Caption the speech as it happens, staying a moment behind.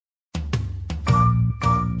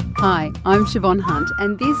Hi, I'm Siobhan Hunt,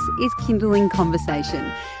 and this is Kindling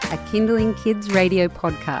Conversation, a Kindling Kids radio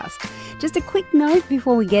podcast. Just a quick note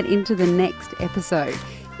before we get into the next episode.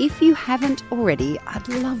 If you haven't already, I'd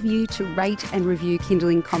love you to rate and review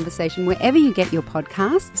Kindling Conversation wherever you get your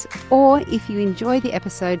podcasts, or if you enjoy the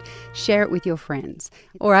episode, share it with your friends.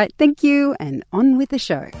 All right, thank you, and on with the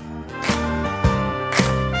show.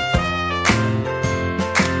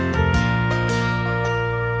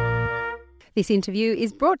 This interview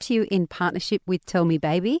is brought to you in partnership with Tell Me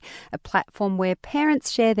Baby, a platform where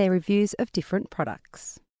parents share their reviews of different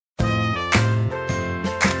products.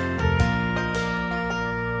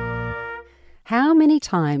 How many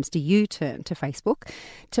times do you turn to Facebook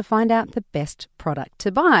to find out the best product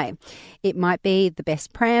to buy? It might be the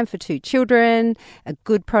best pram for 2 children, a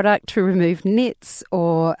good product to remove nits,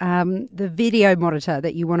 or the video monitor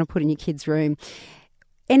that you want to put in your kids' room.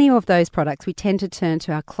 Any of those products, we tend to turn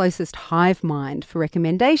to our closest hive mind for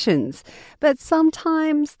recommendations. But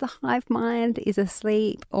sometimes the hive mind is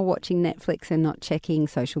asleep or watching Netflix and not checking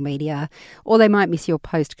social media, or they might miss your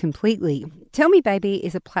post completely. Tell Me Baby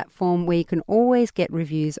is a platform where you can always get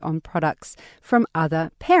reviews on products from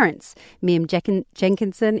other parents. Mim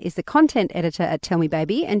Jenkinson is the content editor at Tell Me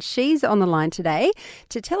Baby, and she's on the line today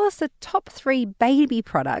to tell us the top 3 baby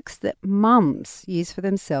products that mums use for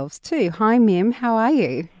themselves too. Hi Mim, how are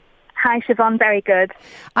you? Hi, Siobhan. Very good.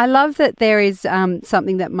 I love that there is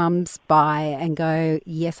something that mums buy and go,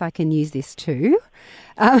 yes, I can use this too.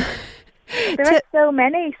 There are so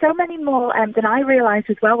many more than I realised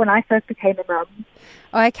as well when I first became a mum.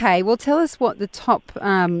 Okay, well, tell us what the top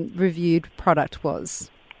reviewed product was.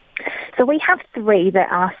 So we have 3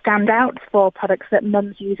 that are standouts for products that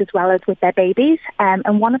mums use as well as with their babies.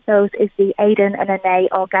 And one of those is the Aiden and Ane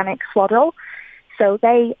Organic Swaddle. So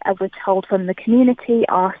they, we're told from the community,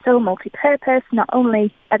 are so multi-purpose. Not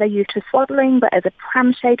only are they used for swaddling, but as a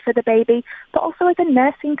pram shade for the baby, but also as a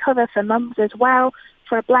nursing cover for mums as well,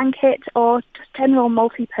 for a blanket, or just general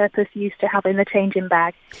multi-purpose use to have in the changing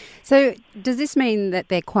bag. So does this mean that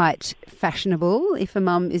they're quite fashionable if a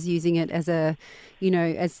mum is using it as a,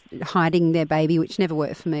 as hiding their baby, which never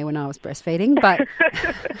worked for me when I was breastfeeding, but...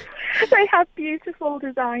 They have beautiful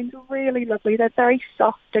designs, really lovely. They're very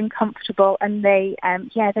soft and comfortable, and they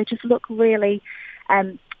just look really,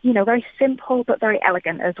 very simple but very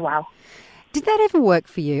elegant as well. Did that ever work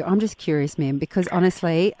for you? I'm just curious, Mim, because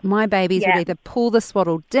honestly, my babies would either pull the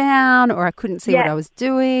swaddle down or I couldn't see what I was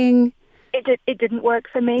doing. It didn't work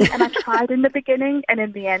for me, and I tried in the beginning and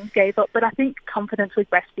in the end gave up. But I think confidence with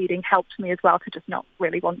breastfeeding helped me as well to just not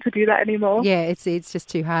really want to do that anymore. Yeah, it's just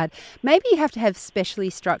too hard. Maybe you have to have specially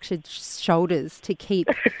structured shoulders to keep...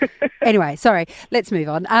 Anyway, sorry, let's move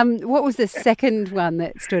on. What was the second one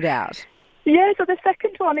that stood out? Yeah, so the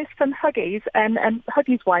second one is from Huggies, and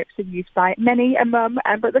Huggies wipes are used by many a mum,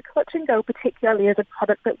 but the Clutch and Go particularly is a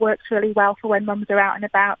product that works really well for when mums are out and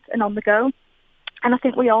about and on the go. And I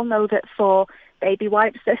think we all know that for baby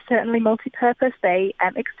wipes, they're certainly multi-purpose. They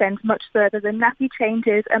extend much further than nappy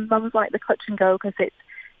changes, and mums like the Clutch and Go because it's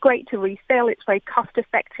great to refill. It's very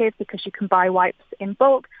cost-effective because you can buy wipes in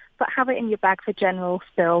bulk, but have it in your bag for general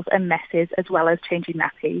spills and messes as well as changing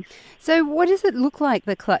nappies. So what does it look like,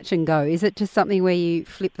 the Clutch and Go? Is it just something where you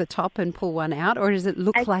flip the top and pull one out, or does it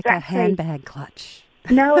look like a handbag clutch?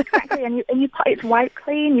 No, exactly. and it's wipe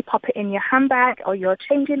clean. You pop it in your handbag or your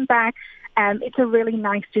changing bag. It's a really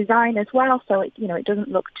nice design as well, so it doesn't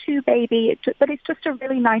look too baby, but it's just a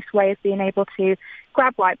really nice way of being able to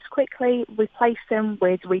grab wipes quickly, replace them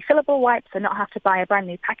with refillable wipes and not have to buy a brand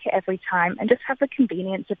new packet every time, and just have the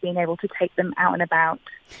convenience of being able to take them out and about.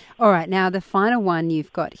 All right, now the final one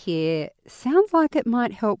you've got here sounds like it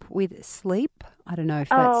might help with sleep. I don't know if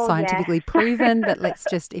that's scientifically proven, but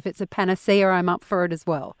if it's a panacea, I'm up for it as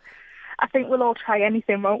well. I think we'll all try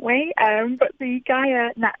anything, won't we? But the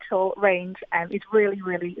Gaia Natural range is really,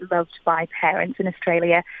 really loved by parents in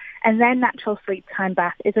Australia. And their Natural Sleep Time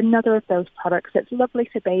Bath is another of those products that's lovely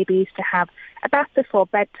for babies to have a bath before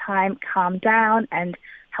bedtime, calm down and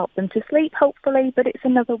help them to sleep, hopefully. But it's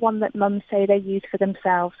another one that mums say they use for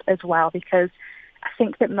themselves as well, because I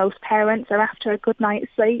think that most parents are after a good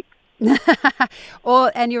night's sleep.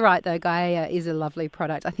 And you're right though, Gaia is a lovely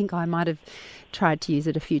product. I think I might have tried to use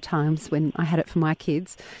it a few times when I had it for my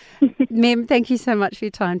kids. Mim, thank you so much for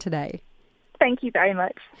your time today. Thank you very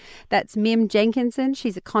much. That's Mim Jenkinson.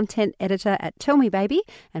 She's a content editor at Tell Me Baby,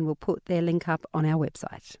 and we'll put their link up on our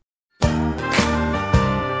website.